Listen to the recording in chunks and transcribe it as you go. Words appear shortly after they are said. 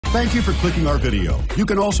Thank you for clicking our video. You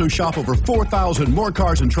can also shop over 4,000 more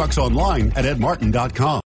cars and trucks online at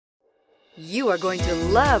edmartin.com. You are going to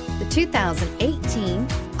love the 2018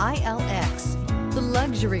 ILX. The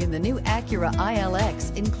luxury in the new Acura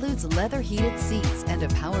ILX includes leather heated seats and a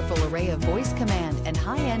powerful array of voice command and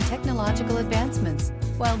high-end technological advancements,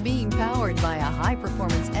 while being powered by a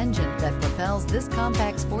high-performance engine that propels this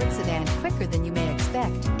compact sports sedan quicker than you may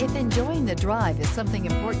expect. If enjoying the drive is something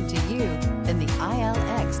important to you, then the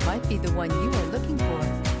ILX might be the one you are looking for,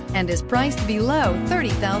 and is priced below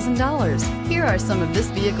 $30,000. Here are some of this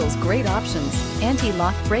vehicle's great options: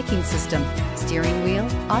 anti-lock braking system, steering wheel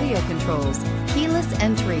audio controls, keyless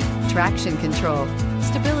entry, traction control,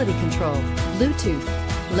 stability control, Bluetooth,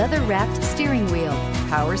 leather-wrapped steering wheel,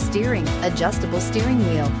 power steering, adjustable steering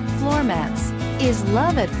wheel, floor mats. Is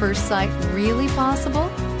love at first sight really possible?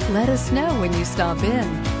 Let us know when you stop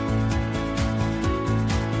in.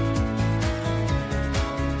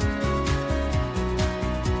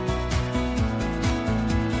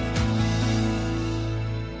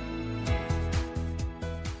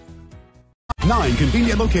 Nine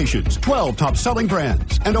convenient locations, 12 top-selling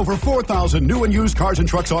brands, and over 4,000 new and used cars and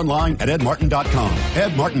trucks online at edmartin.com.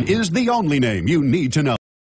 Ed Martin is the only name you need to know.